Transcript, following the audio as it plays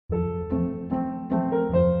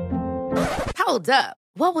Hold up.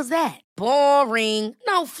 What was that? Boring.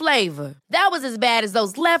 No flavor. That was as bad as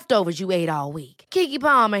those leftovers you ate all week. Keke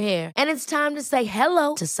Palmer here, and it's time to say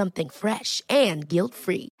hello to something fresh and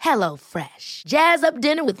guilt-free. Hello Fresh. Jazz up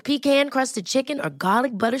dinner with pecan-crusted chicken or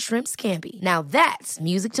garlic butter shrimp scampi. Now that's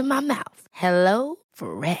music to my mouth. Hello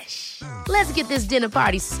Fresh. Let's get this dinner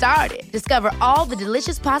party started. Discover all the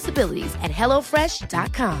delicious possibilities at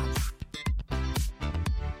hellofresh.com.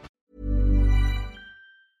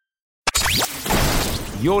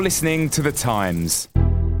 You're listening to The Times.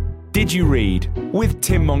 Did you read? With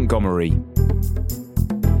Tim Montgomery.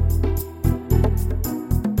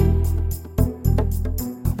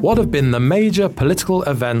 What have been the major political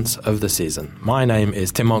events of the season? My name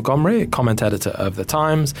is Tim Montgomery, comment editor of The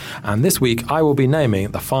Times, and this week I will be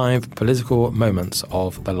naming the 5 political moments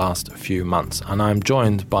of the last few months. And I'm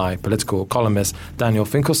joined by political columnist Daniel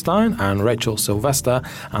Finkelstein and Rachel Sylvester,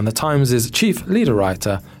 and The Times' chief leader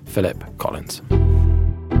writer, Philip Collins.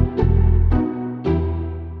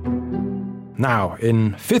 Now,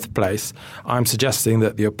 in 5th place, I'm suggesting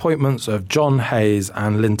that the appointments of John Hayes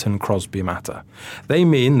and Lynton Crosby matter. They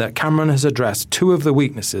mean that Cameron has addressed 2 of the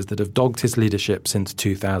weaknesses that have dogged his leadership since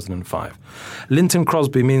 2005. Lynton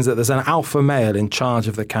Crosby means that there's an alpha male in charge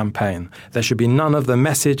of the campaign. There should be none of the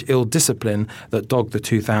message ill-discipline that dogged the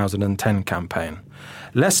 2010 campaign.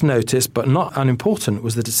 Less noticed, but not unimportant,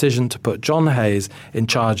 was the decision to put John Hayes in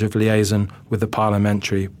charge of liaison with the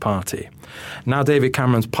parliamentary party. Now David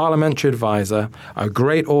Cameron's parliamentary advisor, a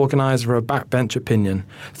great organiser of backbench opinion,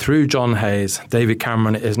 through John Hayes, David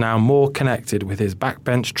Cameron is now more connected with his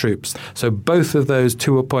backbench troops. So both of those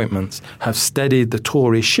 2 appointments have steadied the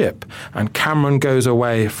Tory ship, and Cameron goes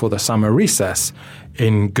away for the summer recess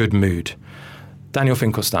in good mood. Daniel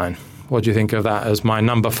Finkelstein, what do you think of that as my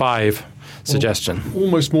number 5 suggestion? Well,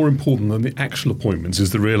 almost more important than the actual appointments is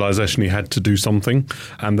the realisation he had to do something,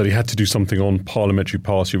 and that he had to do something on parliamentary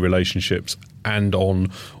party relationships and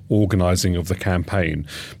on organising of the campaign.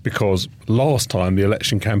 Because last time the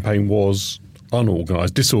election campaign was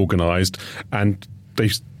unorganised, disorganised, and they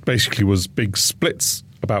basically was big splits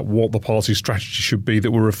about what the party strategy should be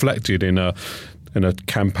that were reflected in a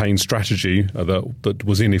campaign strategy that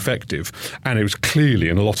was ineffective. And it was clearly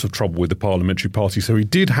in a lot of trouble with the parliamentary party. So he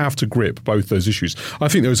did have to grip both those issues. I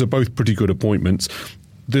think those are both pretty good appointments.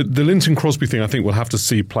 The Lynton Crosby thing, I think we'll have to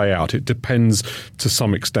see play out. It depends to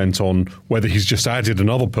some extent on whether he's just added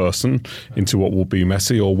another person into what will be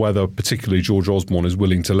messy, or whether particularly George Osborne is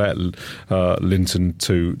willing to let Lynton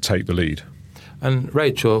to take the lead. And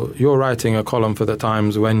Rachel, you're writing a column for The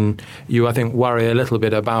Times when you, I think, worry a little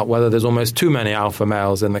bit about whether there's almost too many alpha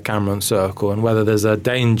males in the Cameron circle, and whether there's a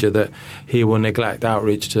danger that he will neglect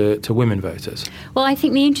outreach to women voters. Well, I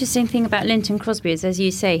think the interesting thing about Lynton Crosby is, as you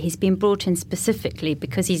say, he's been brought in specifically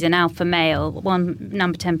because he's an alpha male. One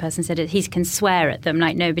Number 10 person said he can swear at them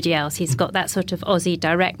like nobody else. He's got that sort of Aussie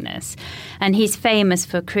directness. And he's famous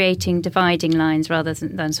for creating dividing lines rather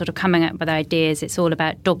than sort of coming up with ideas. It's all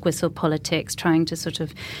about dog whistle politics, trying to sort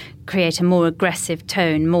of create a more aggressive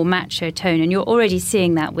tone, more macho tone. And you're already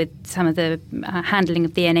seeing that with some of the handling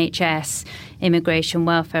of the NHS, immigration,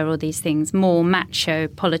 welfare, all these things, more macho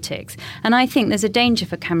politics. And I think there's a danger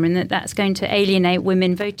for Cameron that that's going to alienate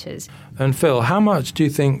women voters. And Phil, how much do you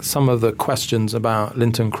think some of the questions about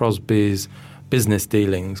Lynton Crosby's business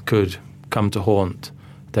dealings could come to haunt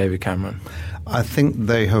David Cameron? I think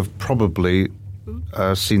they have probably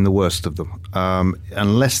seen the worst of them.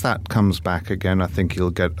 Unless that comes back again, I think he'll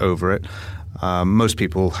get over it. Most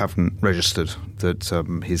people haven't registered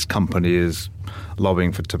that his company is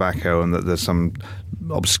lobbying for tobacco and that there's some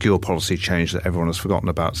obscure policy change that everyone has forgotten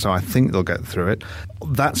about. So I think they'll get through it.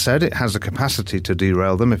 That said, it has the capacity to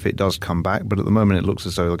derail them if it does come back, but at the moment it looks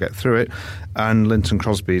as though they'll get through it. And Lynton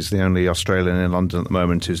Crosby is the only Australian in London at the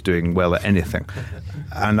moment who's doing well at anything.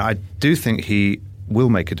 And I do think he will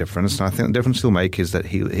make a difference, and I think the difference he'll make is that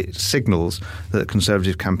he signals that the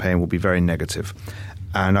Conservative campaign will be very negative.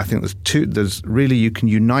 And I think there's really, you can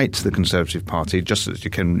unite the Conservative Party just as you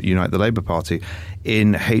can unite the Labour Party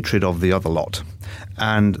in hatred of the other lot.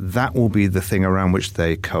 And that will be the thing around which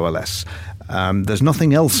they coalesce. There's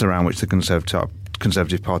nothing else around which the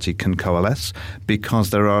Conservative Party can coalesce,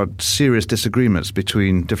 because there are serious disagreements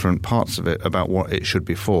between different parts of it about what it should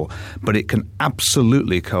be for. But it can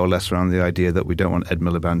absolutely coalesce around the idea that we don't want Ed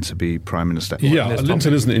Miliband to be Prime Minister. Yeah,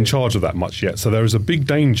 Lynton isn't in charge of that much yet, so there is a big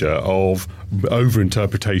danger of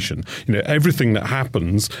over-interpretation. You know, everything that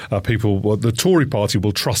happens, the Tory party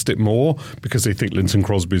will trust it more because they think Lynton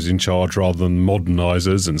Crosby is in charge rather than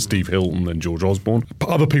modernisers and Steve Hilton and George Osborne. But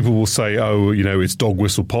other people will say, it's dog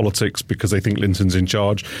whistle politics because they think Lynton's in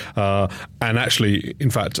charge. And actually, in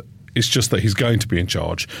fact, It's just that he's going to be in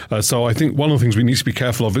charge. So I think one of the things we need to be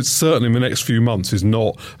careful of, is certainly in the next few months, is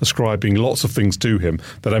not ascribing lots of things to him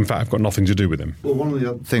that in fact have got nothing to do with him. Well, one of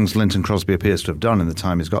the other things Lynton Crosby appears to have done in the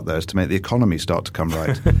time he's got there is to make the economy start to come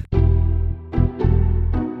right.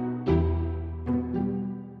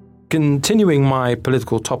 Continuing my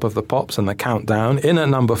political top of the pops and the countdown, in at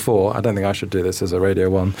number 4, I don't think I should do this as a Radio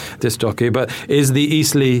 1 disc jockey, but is the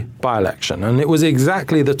Eastleigh by-election. And it was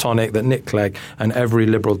exactly the tonic that Nick Clegg and every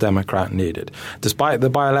Liberal Democrat needed. Despite the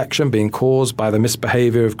by-election being caused by the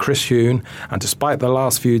misbehaviour of Chris Huhne, and despite the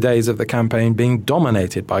last few days of the campaign being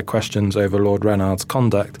dominated by questions over Lord Reynard's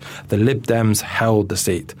conduct, the Lib Dems held the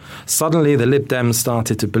seat. Suddenly, the Lib Dems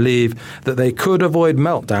started to believe that they could avoid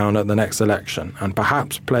meltdown at the next election, and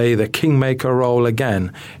perhaps play the kingmaker role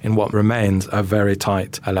again in what remains a very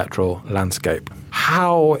tight electoral landscape.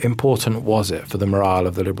 How important was it for the morale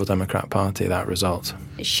of the Liberal Democrat Party, that result?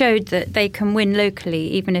 It showed that they can win locally,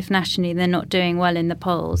 even if nationally they're not doing well in the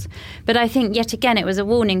polls. But I think, yet again, it was a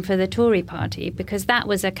warning for the Tory party, because that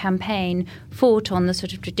was a campaign fought on the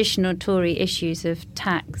sort of traditional Tory issues of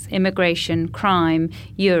tax, immigration, crime,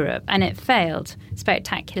 Europe, and it failed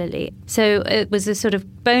spectacularly. So it was a sort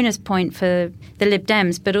of bonus point for the Lib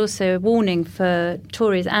Dems, but also a warning for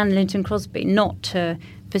Tories and Lynton Crosby not to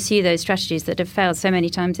pursue those strategies that have failed so many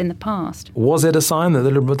times in the past. Was it a sign that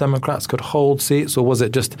the Liberal Democrats could hold seats, or was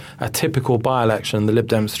it just a typical by-election? The Lib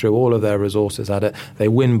Dems threw all of their resources at it. They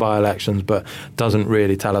win by-elections, but doesn't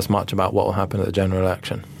really tell us much about what will happen at the general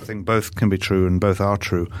election. I think both can be true and both are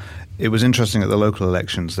true. It was interesting at the local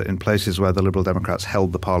elections that in places where the Liberal Democrats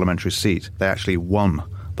held the parliamentary seat, they actually won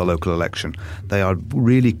the local election. They are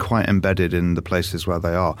really quite embedded in the places where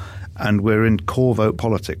they are. And we're in core vote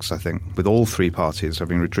politics, I think, with all three parties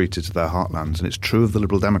having retreated to their heartlands. And it's true of the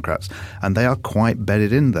Liberal Democrats. And they are quite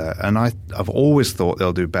bedded in there. And I've always thought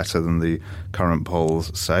they'll do better than the current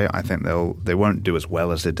polls say. I think they won't do as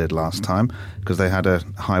well as they did last time, because they had a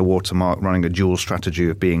high watermark running a dual strategy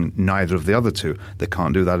of being neither of the other two. They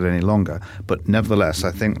can't do that any longer. But nevertheless,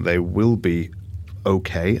 I think they will be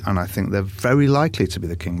okay, and I think they're very likely to be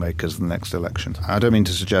the kingmakers in the next election. I don't mean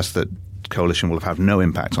to suggest that coalition will have no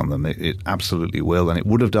impact on them. It absolutely will, and it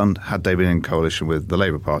would have done had they been in coalition with the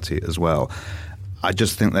Labour Party as well. I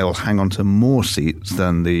just think they will hang on to more seats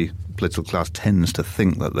than the political class tends to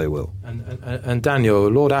think that they will. And Daniel,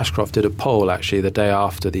 Lord Ashcroft did a poll actually the day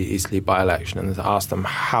after the Eastleigh by-election and asked them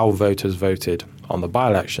how voters voted on the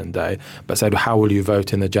by-election day, but said, how will you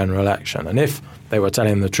vote in the general election? And if they were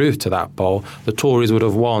telling the truth to that poll, the Tories would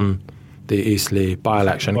have won the Eastleigh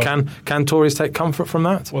by-election. Can Tories take comfort from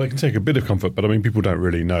that? Well, they can take a bit of comfort, but I mean, people don't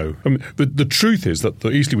really know. I mean, the truth is that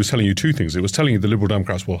the Eastleigh was telling you two things. It was telling you the Liberal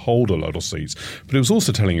Democrats will hold a lot of seats, but it was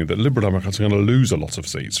also telling you that Liberal Democrats are going to lose a lot of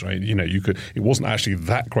seats, right? You know, it wasn't actually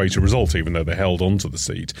that great a result, even though they held on to the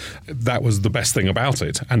seat. That was the best thing about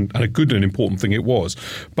it, and a good and important thing it was.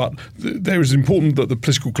 But there is important that the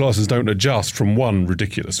political classes don't adjust from one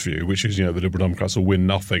ridiculous view, which is, you know, the Liberal Democrats will win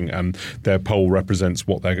nothing and their poll represents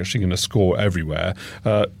what they're actually going to score everywhere,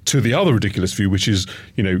 to the other ridiculous view, which is,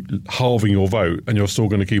 you know, halving your vote and you're still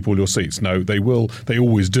going to keep all your seats. No, they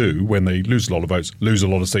always do. When they lose a lot of votes, lose a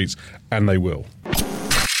lot of seats, and they will.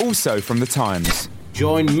 Also from The Times.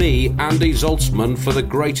 Join me, Andy Zaltzman, for The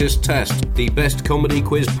Greatest Test, the best comedy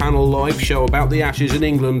quiz panel live show about the Ashes in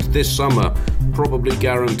England this summer. Probably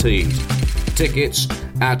guaranteed. Tickets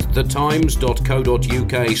at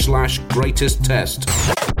thetimes.co.uk/greatesttest.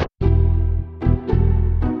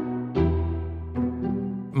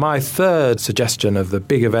 My third suggestion of the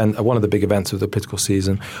big event, one of the big events of the political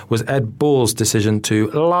season, was Ed Balls' decision to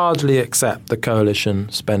largely accept the coalition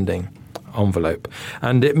spending envelope.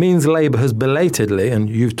 And it means Labour has belatedly, and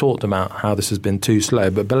you've talked about how this has been too slow,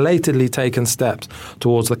 but belatedly taken steps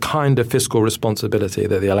towards the kind of fiscal responsibility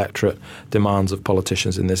that the electorate demands of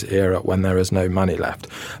politicians in this era when there is no money left.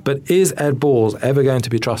 But is Ed Balls ever going to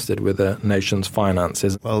be trusted with the nation's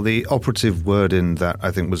finances? Well, the operative word in that, I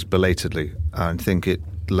think, was belatedly. I think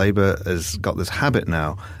Labour has got this habit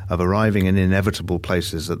now of arriving in inevitable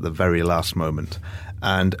places at the very last moment.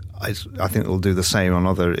 And I think it will do the same on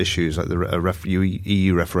other issues like the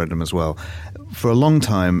EU referendum as well. For a long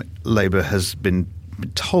time, Labour has been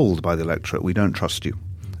told by the electorate, we don't trust you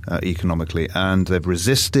economically, and they've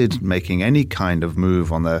resisted making any kind of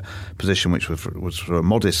move on their position, which was for a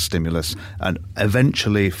modest stimulus, and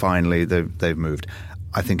eventually, finally, they've moved.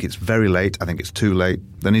 I think it's very late. I think it's too late.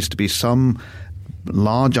 There needs to be some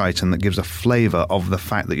large item that gives a flavour of the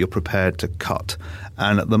fact that you're prepared to cut.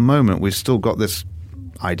 And at the moment, we've still got this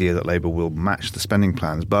idea that Labour will match the spending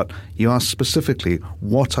plans, but you ask specifically,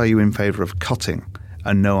 what are you in favour of cutting?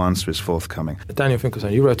 and no answer is forthcoming. Daniel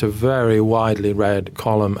Finkelstein, you wrote a very widely read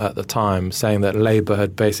column at the time saying that Labour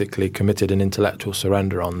had basically committed an intellectual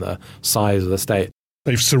surrender on the size of the state.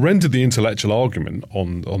 They've surrendered the intellectual argument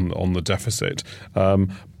on the deficit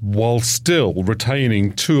while still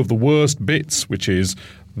retaining two of the worst bits, which is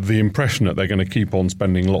the impression that they're going to keep on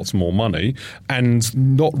spending lots more money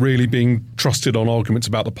and not really being trusted on arguments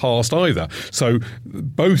about the past either. So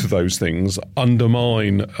both of those things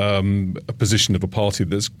undermine a position of a party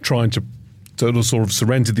that's trying to sort of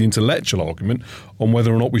surrender the intellectual argument on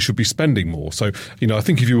whether or not we should be spending more. So, I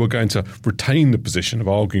think if you were going to retain the position of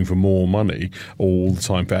arguing for more money all the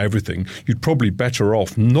time for everything, you'd probably better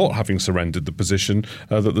off not having surrendered the position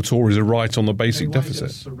that the Tories are right on the basic deficit.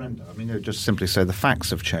 Just surrender? I mean, just simply say the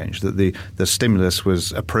facts have changed, that the stimulus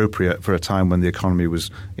was appropriate for a time when the economy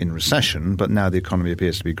was in recession, but now the economy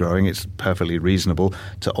appears to be growing. It's perfectly reasonable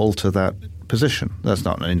to alter that position. That's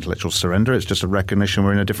not an intellectual surrender. It's just a recognition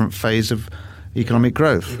we're in a different phase of economic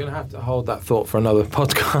growth. We're going to have to hold that thought for another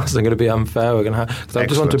podcast. I'm going to be unfair. We're going to have, because I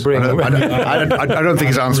just want to bring. I don't think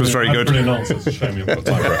his answer was very good. Brilliant answer. It's a shame you've got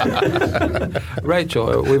time.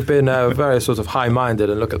 Rachel, we've been very sort of high-minded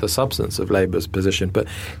and look at the substance of Labour's position, but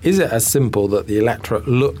is it as simple that the electorate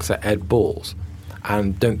looks at Ed Balls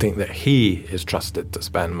and don't think that he is trusted to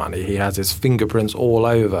spend money? He has his fingerprints all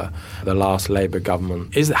over the last Labour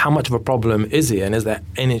government. How much of a problem is he, and is there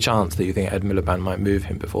any chance that you think Ed Miliband might move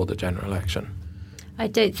him before the general election? I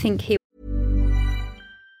don't think he.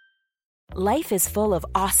 Life is full of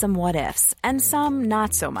awesome what-ifs, and some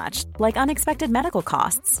not so much, like unexpected medical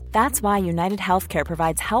costs. That's why United Healthcare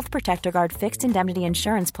provides Health Protector Guard fixed indemnity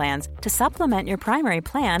insurance plans to supplement your primary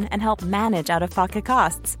plan and help manage out-of-pocket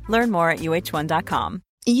costs. Learn more at uh1.com.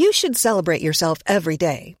 You should celebrate yourself every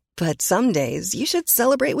day, but some days you should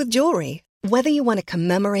celebrate with jewelry. Whether you want to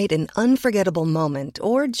commemorate an unforgettable moment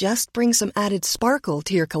or just bring some added sparkle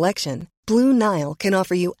to your collection, Blue Nile can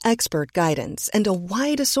offer you expert guidance and a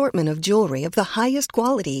wide assortment of jewelry of the highest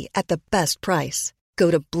quality at the best price. Go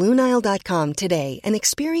to BlueNile.com today and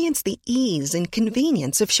experience the ease and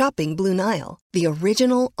convenience of shopping Blue Nile, the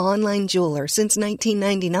original online jeweler since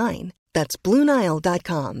 1999. That's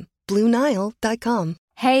BlueNile.com. BlueNile.com.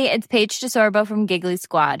 Hey, it's Paige DeSorbo from Giggly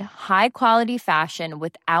Squad. High quality fashion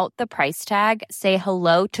without the price tag. Say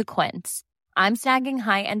hello to Quince. I'm snagging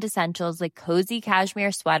high-end essentials like cozy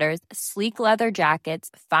cashmere sweaters, sleek leather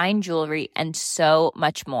jackets, fine jewelry, and so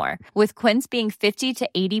much more. With Quince being 50 to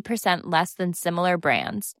 80% less than similar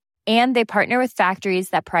brands. And they partner with factories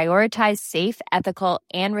that prioritize safe, ethical,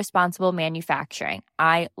 and responsible manufacturing.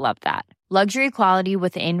 I love that. Luxury quality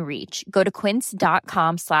within reach. Go to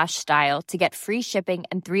quince.com/style to get free shipping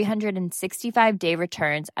and 365-day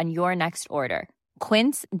returns on your next order.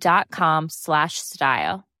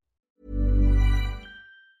 Quince.com/style.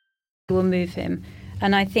 Will move him,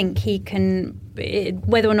 and I think he can.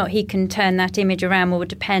 Whether or not he can turn that image around will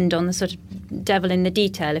depend on the sort of devil in the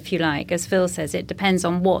detail, if you like. As Phil says, it depends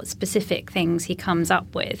on what specific things he comes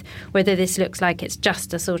up with, whether this looks like it's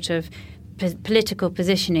just a sort of political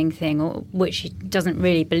positioning thing, or which he doesn't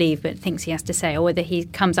really believe but thinks he has to say, or whether he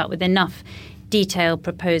comes up with enough detailed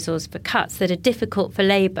proposals for cuts that are difficult for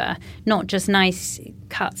Labour, not just nice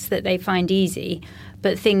cuts that they find easy,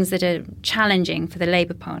 but things that are challenging for the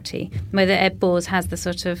Labour Party. Whether Ed Balls has the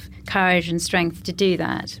sort of courage and strength to do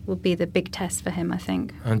that will be the big test for him, I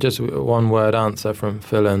think. And just one word answer from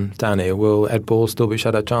Phil and Danny. Will Ed Balls still be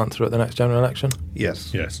Shadow Chancellor at the next general election?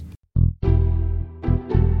 Yes. Yes.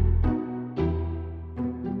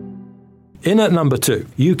 In at number 2,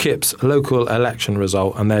 UKIP's local election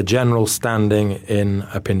result and their general standing in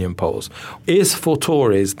opinion polls. Is for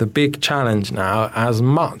Tories the big challenge now as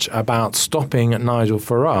much about stopping Nigel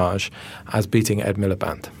Farage as beating Ed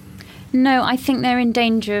Miliband? No, I think they're in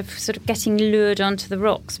danger of sort of getting lured onto the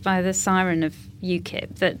rocks by the siren of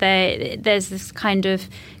UKIP, that there's this kind of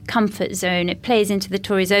comfort zone. It plays into the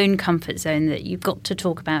Tories' own comfort zone that you've got to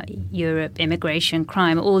talk about Europe, immigration,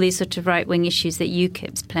 crime, all these sort of right-wing issues that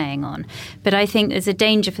UKIP's playing on. But I think there's a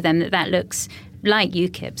danger for them that looks like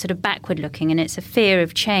UKIP, sort of backward-looking, and it's a fear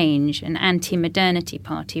of change, an anti-modernity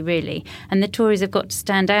party, really. And the Tories have got to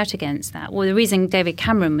stand out against that. Well, the reason David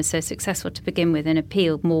Cameron was so successful to begin with and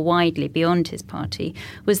appealed more widely beyond his party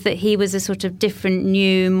was that he was a sort of different,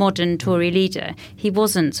 new, modern Tory leader. He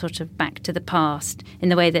wasn't sort of back to the past in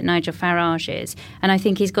the way that Nigel Farage is. And I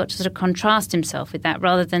think he's got to sort of contrast himself with that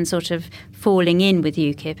rather than sort of falling in with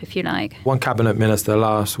UKIP, if you like. One cabinet minister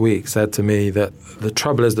last week said to me that the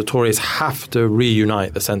trouble is the Tories have to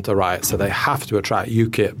reunite the centre-right, so they have to attract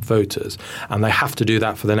UKIP voters, and they have to do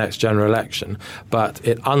that for the next general election. But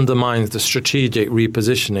it undermines the strategic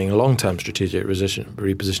repositioning, long-term strategic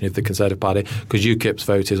repositioning of the Conservative Party, because UKIP's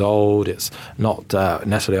vote is old, it's not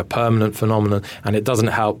necessarily a permanent phenomenon, and it doesn't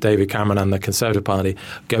help David Cameron and the Conservative Party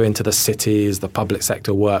go into the cities, the public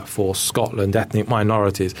sector workforce, Scotland, ethnic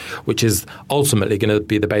minorities, which is ultimately going to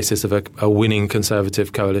be the basis of a winning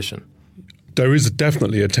Conservative coalition. There is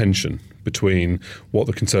definitely a tension between what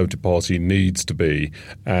the Conservative Party needs to be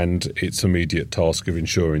and its immediate task of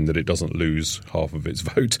ensuring that it doesn't lose half of its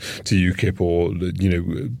vote to UKIP or,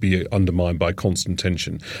 be undermined by constant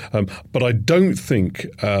tension. But I don't think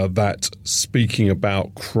that speaking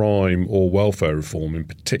about crime or welfare reform in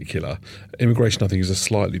particular, immigration I think is a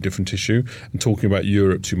slightly different issue, and talking about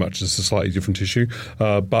Europe too much is a slightly different issue.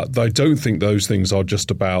 But I don't think those things are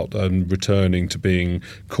just about returning to being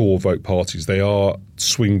core vote parties. They are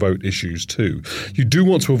swing vote issues too. You do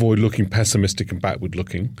want to avoid looking pessimistic and backward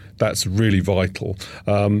looking. That's really vital.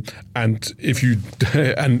 And if you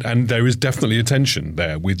and there is definitely a tension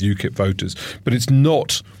there with UKIP voters, but it's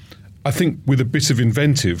not. I think with a bit of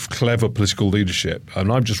inventive, clever political leadership,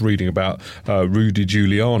 and I'm just reading about Rudy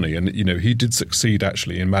Giuliani, and he did succeed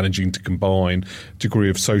actually in managing to combine a degree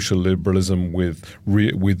of social liberalism with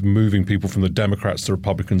moving people from the Democrats to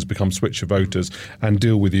Republicans, become switcher voters, and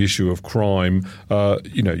deal with the issue of crime.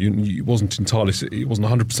 He wasn't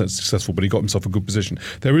 100% successful, but he got himself a good position.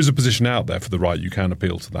 There is a position out there for the right. You can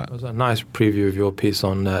appeal to that. It was a nice preview of your piece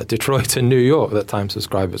on Detroit and New York that Times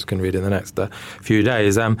subscribers can read in the next few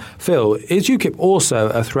days. Phil, is UKIP also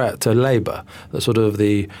a threat to Labour,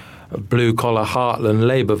 the blue-collar heartland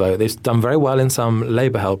Labour vote? They've done very well in some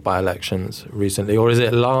Labour-held by-elections recently, or is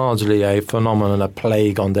it largely a phenomenon, a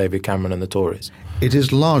plague on David Cameron and the Tories? It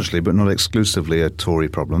is largely, but not exclusively, a Tory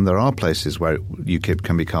problem. There are places where UKIP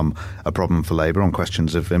can become a problem for Labour on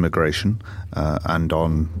questions of immigration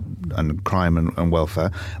and crime and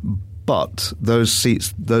welfare. But those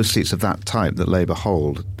seats of that type that Labour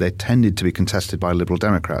hold, they tended to be contested by Liberal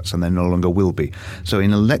Democrats, and they no longer will be. So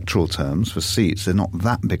in electoral terms, for seats, they're not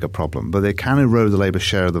that big a problem, but they can erode the Labour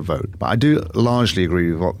share of the vote. But I do largely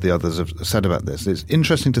agree with what the others have said about this. It's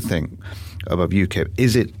interesting to think about UKIP.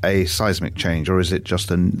 Is it a seismic change, or is it just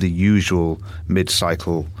the usual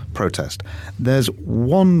mid-cycle protest? There's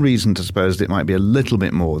one reason to suppose that it might be a little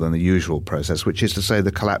bit more than the usual process, which is to say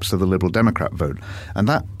the collapse of the Liberal Democrat vote. And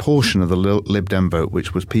that portion of the Lib Dem vote,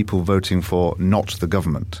 which was people voting for not the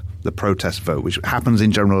government, the protest vote, which happens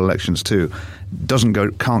in general elections too, can't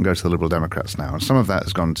go to the Liberal Democrats now. And some of that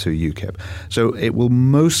has gone to UKIP. So it will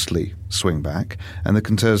mostly swing back, and the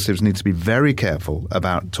Conservatives need to be very careful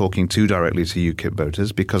about talking too directly to UKIP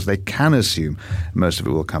voters, because they can assume most of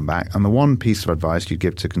it will come back. And the one piece of advice you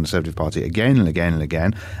give to the Conservative Party again and again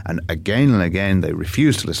and again they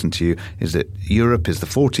refuse to listen to you, is that Europe is the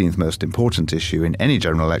 14th most important issue in any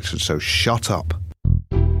general election, so shut up.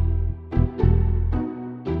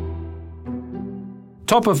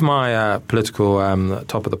 Top of my political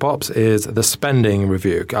top of the pops is the spending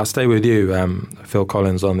review. I'll stay with you, Phil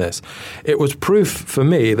Collins, on this. It was proof for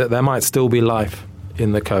me that there might still be life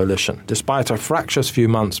in the coalition. Despite a fractious few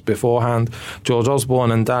months beforehand, George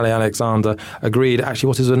Osborne and Dali Alexander agreed actually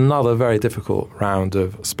what is another very difficult round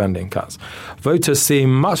of spending cuts. Voters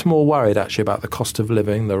seem much more worried actually about the cost of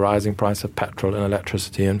living, the rising price of petrol and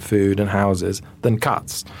electricity and food and houses than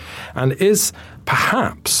cuts. And is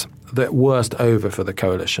perhaps the worst over for the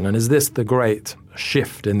coalition? And is this the great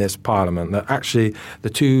shift in this parliament, that actually the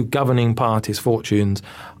two governing parties' fortunes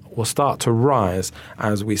will start to rise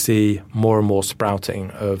as we see more and more sprouting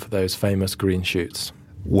of those famous green shoots?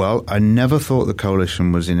 Well, I never thought the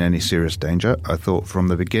coalition was in any serious danger. I thought from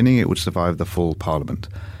the beginning it would survive the full parliament.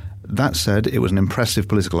 That said, it was an impressive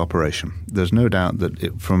political operation. There's no doubt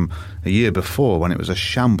that from a year before, when it was a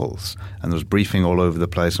shambles and there was briefing all over the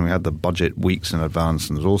place and we had the budget weeks in advance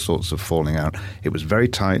and there was all sorts of falling out, it was very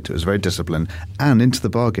tight, it was very disciplined, and into the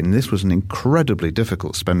bargain, this was an incredibly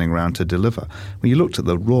difficult spending round to deliver. When you looked at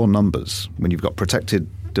the raw numbers, when you've got protected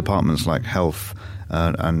departments like health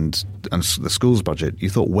and the schools budget, you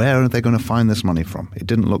thought, where are they going to find this money from? It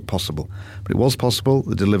didn't look possible. But it was possible.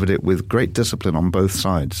 They delivered it with great discipline on both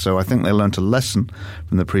sides. So I think they learnt a lesson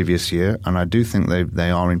from the previous year, and I do think they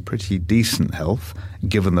are in pretty decent health,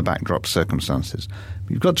 given the backdrop circumstances.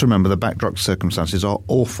 But you've got to remember the backdrop circumstances are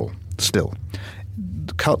awful still.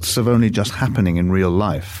 cuts are only just happening in real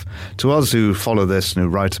life. To us who follow this and who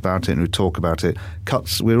write about it and who talk about it,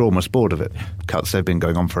 cuts, we're almost bored of it. Cuts, they've been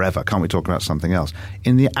going on forever. Can't we talk about something else?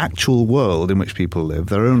 In the actual world in which people live,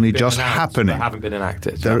 they're only just happening. They haven't been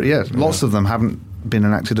enacted. Lots of them haven't been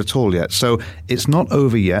enacted at all yet. So it's not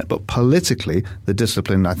over yet, but politically the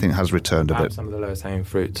discipline, I think, has returned a bit. Some of the lowest hanging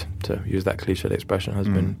fruit, to use that cliched expression, has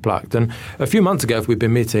been plucked. And a few months ago, if we'd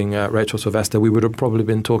been meeting Rachel Sylvester, we would have probably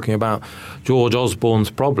been talking about George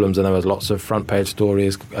Osborne's problems, and there was lots of front page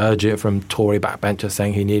stories urging from Tory backbenchers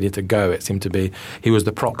saying he needed to go. It seemed to be he was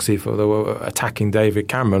the proxy for the attacking David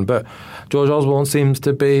Cameron, but George Osborne seems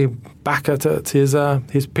to be back at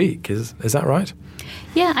his peak. Is that right?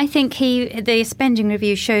 Yeah, I think the spending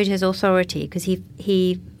review showed his authority because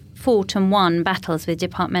he fought and won battles with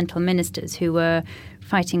departmental ministers who were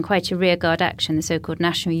fighting quite a rearguard action, the so-called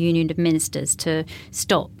National Union of Ministers, to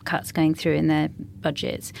stop cuts going through in their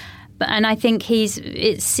budgets. And I think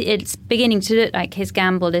it's beginning to look like his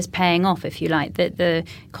gamble is paying off, if you like, that the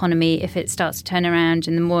economy, if it starts to turn around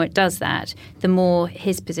and the more it does that, the more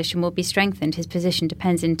his position will be strengthened. His position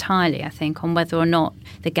depends entirely, I think, on whether or not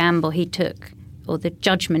the gamble he took or the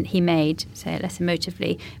judgment he made, say it less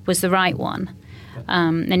emotively, was the right one.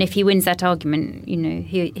 And if he wins that argument,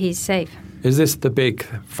 he's safe. Is this the big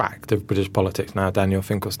fact of British politics now, Daniel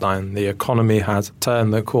Finkelstein? The economy has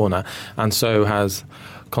turned the corner, and so has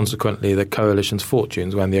consequently the coalition's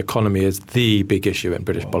fortunes, when the economy is the big issue in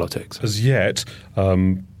British politics. As yet,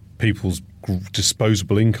 people's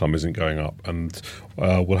disposable income isn't going up, and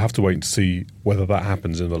we'll have to wait to see whether that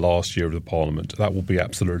happens in the last year of the Parliament. That will be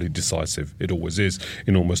absolutely decisive. It always is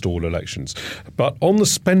in almost all elections. But on the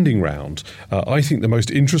spending round, I think the most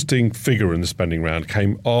interesting figure in the spending round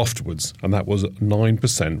came afterwards, and that was a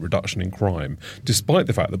 9% reduction in crime, despite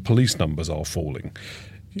the fact that police numbers are falling.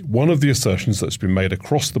 One of the assertions that's been made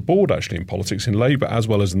across the board, actually, in politics, in Labour as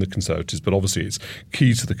well as in the Conservatives, but obviously it's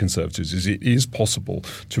key to the Conservatives, is it is possible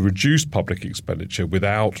to reduce public expenditure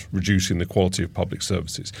without reducing the quality of public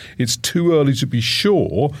services. It's too early to be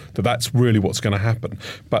sure that that's really what's going to happen.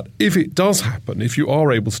 But if it does happen, if you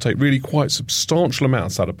are able to take really quite substantial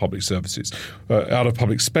amounts out of public services, out of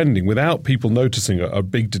public spending, without people noticing a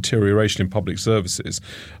big deterioration in public services,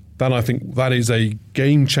 then I think that is a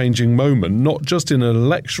game-changing moment, not just in an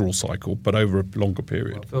electoral cycle, but over a longer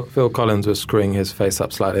period. Well, Phil Collins was screwing his face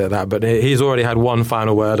up slightly at that, but he's already had one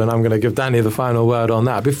final word, and I'm going to give Danny the final word on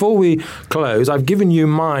that. Before we close, I've given you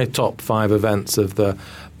my top 5 events of the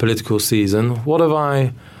political season. What have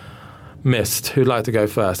I missed? Who'd like to go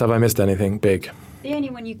first? Have I missed anything big? The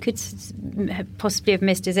only one you could possibly have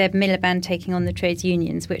missed is Ed Miliband taking on the trades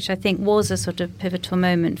unions, which I think was a sort of pivotal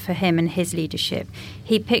moment for him and his leadership.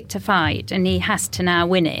 He picked a fight and he has to now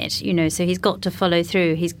win it, so he's got to follow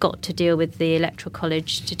through. He's got to deal with the Electoral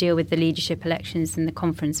College, to deal with the leadership elections and the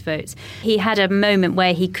conference votes. He had a moment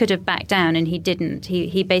where he could have backed down and he didn't.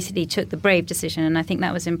 He basically took the brave decision, and I think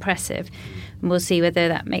that was impressive. And we'll see whether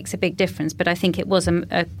that makes a big difference, but I think it was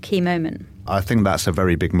a key moment. I think that's a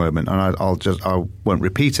very big moment, and I won't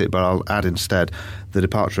repeat it, but I'll add instead the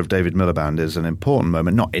departure of David Miliband is an important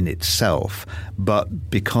moment, not in itself, but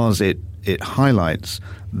because it highlights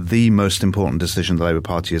the most important decision the Labour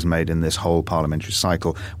Party has made in this whole parliamentary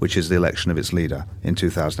cycle, which is the election of its leader in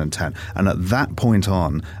 2010. And at that point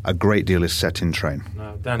on, a great deal is set in train.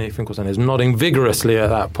 Danny Finkelstein is nodding vigorously at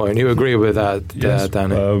that point. You agree with that, yes,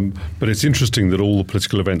 Danny? But it's interesting that all the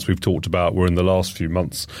political events we've talked about were in the last few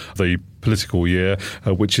months. The political year,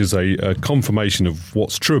 which is a confirmation of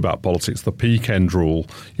what's true about politics, the peak end rule.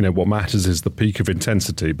 What matters is the peak of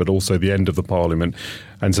intensity, but also the end of the Parliament.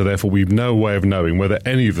 And so therefore we've no way of knowing whether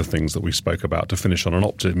any of the things that we spoke about, to finish on an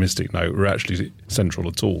optimistic note, are actually central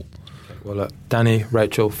at all. Well, Danny,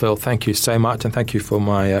 Rachel, Phil, thank you so much, and thank you for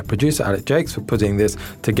my producer, Alec Jakes, for putting this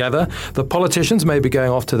together. The politicians may be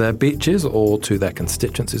going off to their beaches or to their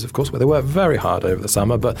constituencies, of course, where they work very hard over the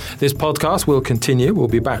summer, but this podcast will continue. We'll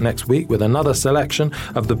be back next week with another selection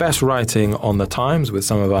of the best writing on the Times with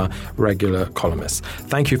some of our regular columnists.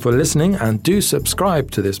 Thank you for listening, and do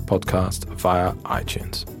subscribe to this podcast via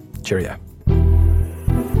iTunes. Cheerio.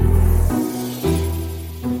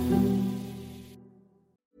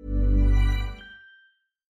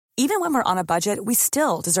 Even when we're on a budget, we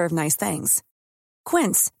still deserve nice things.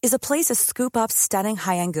 Quince is a place to scoop up stunning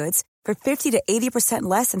high-end goods for 50 to 80%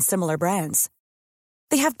 less than similar brands.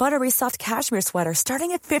 They have buttery soft cashmere sweaters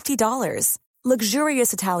starting at $50,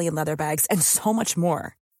 luxurious Italian leather bags, and so much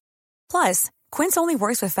more. Plus, Quince only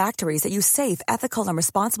works with factories that use safe, ethical, and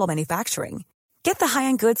responsible manufacturing. Get the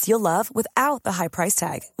high-end goods you'll love without the high price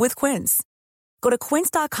tag with Quince. Go to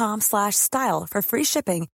quince.com/style for free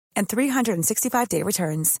shipping and 365-day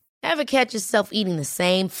returns. Ever catch yourself eating the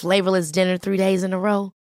same flavorless dinner 3 days in a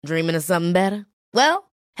row? Dreaming of something better?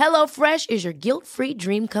 Well, HelloFresh is your guilt-free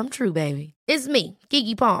dream come true, baby. It's me,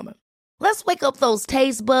 Keke Palmer. Let's wake up those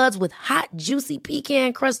taste buds with hot, juicy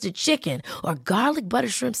pecan-crusted chicken or garlic butter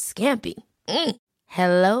shrimp scampi.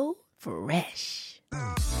 HelloFresh.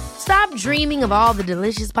 Stop dreaming of all the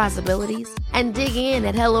delicious possibilities and dig in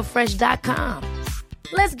at HelloFresh.com.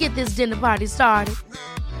 Let's get this dinner party started.